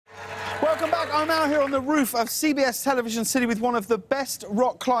Welcome back. I'm out here on the roof of CBS Television City with one of the best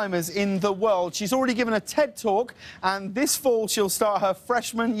rock climbers in the world. She's already given a TED Talk, and this fall she'll start her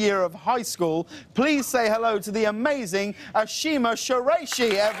freshman year of high school. Please say hello to the amazing Ashima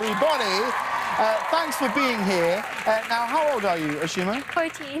Shiraishi, everybody. Thanks for being here. Now, how old are you, Ashima?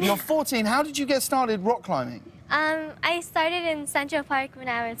 14. You're 14. How did you get started rock climbing? I started in Central Park when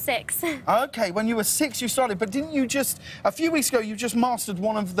I was 6. OK, when you were 6 you started, but didn't you just... A few weeks ago you just mastered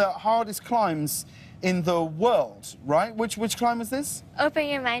one of the hardest climbs in the world, right? Which climb is this? Open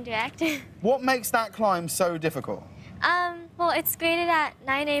Your Mind Direct. What makes that climb so difficult? Well, it's graded at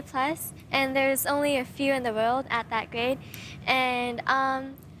 9A+, and there's only a few in the world at that grade. And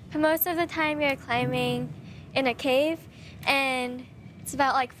for most of the time you're climbing in a cave, and it's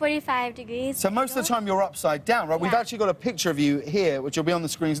about like 45 degrees. So most of the time you're upside down, right? Yeah. We've actually got a picture of you here, which will be on the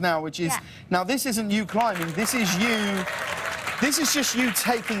screens now, which is... Yeah. Now, this isn't you climbing, this is you... This is just you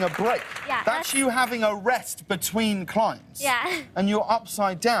taking a break. Yeah, that's you having a rest between climbs. Yeah. And you're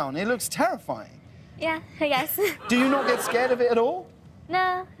upside down. It looks terrifying. Yeah, I guess. Do you not get scared of it at all?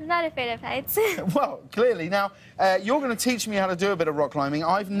 No, I'm not afraid of heights. Well, clearly. Now, you're going to teach me how to do a bit of rock climbing.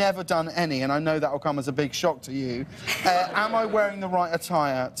 I've never done any, and I know that will come as a big shock to you. Am I wearing the right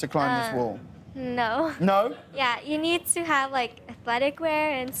attire to climb this wall? No. No? Yeah, you need to have, like, athletic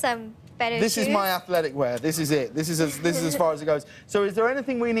wear and some better This shoes. is my athletic wear. This is it. This is as far as it goes. So is there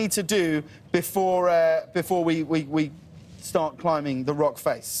anything we need to do before we start climbing the rock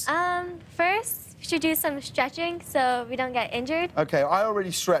face? First, we should do some stretching so we don't get injured. OK, I already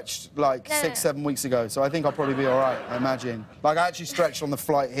stretched like 6-7 weeks ago, so I think I'll probably be all right, I imagine. Like, I actually stretched on the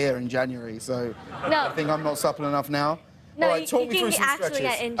flight here in January, so I think I'm not supple enough now. No, all right, talk me through some stretches.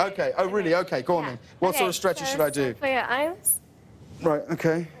 Get injured. OK, oh, really? OK, go on then. What sort of stretches should I do? For your arms. Right,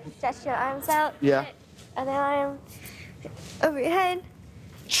 OK. Stretch your arms out. Yeah. And then arm over your head.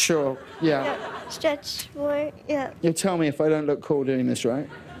 Sure, yeah. Stretch more, yeah. You'll tell me if I don't look cool doing this, right?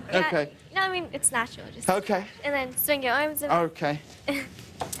 Yeah. OK. No, I mean, it's natural. Just OK. And then swing your arms. And OK.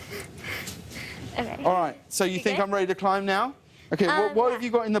 Okay. All right, so you think I'm ready to climb now? OK, what have you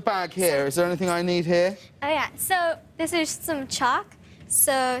got in the bag here? Is there anything I need here? Oh, yeah. So this is some chalk.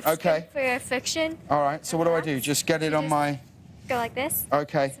 So it's good for your friction. All right, so what do I do? Just get it on my... Go like this.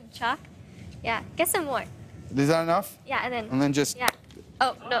 OK. Some chalk. Yeah, get some more. Is that enough? Yeah, and then... And then just... Yeah.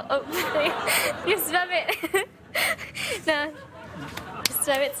 Oh, no, oh. Just rub it. No. Just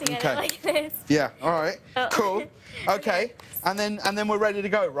rub it together like this. Yeah, all right. Oh. Cool. OK, and then we're ready to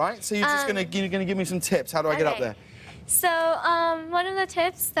go, right? So you're just gonna give me some tips. How do I get up there? So, one of the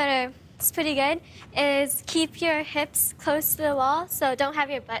tips that are pretty good is keep your hips close to the wall, so don't have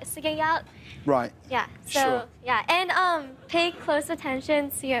your butt sticking out. Right. Yeah. So, yeah, and pay close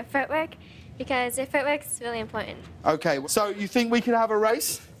attention to your footwork, because your footwork is really important. OK, so you think we could have a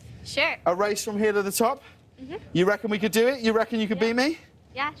race? Sure. A race from here to the top? Mm-hmm. You reckon we could do it? You reckon you could beat me?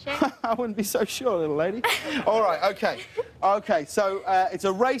 Yeah, sure. I wouldn't be so sure, little lady. All right, OK. OK, so it's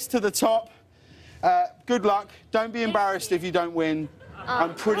a race to the top. Good luck. Don't be embarrassed if you don't win.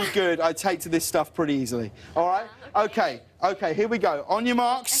 I'm pretty good. I take to this stuff pretty easily. All right? OK, OK, here we go. On your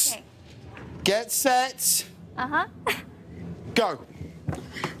marks. Okay. Get set. Uh-huh. Go.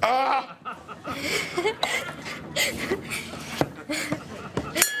 Ah!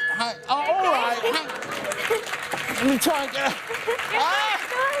 All right. Let me try and get...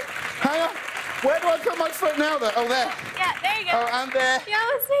 Hang on. Where do I put my foot now, though? Oh, there. Yeah, there you go. Oh, and there. You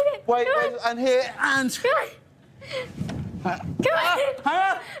almost made it. Wait, and here, and... Come on. Come on. Hang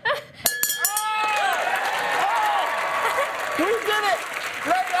on. We did it!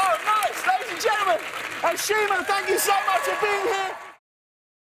 Oh, nice, ladies and gentlemen. Ashima, thank you so much for being here.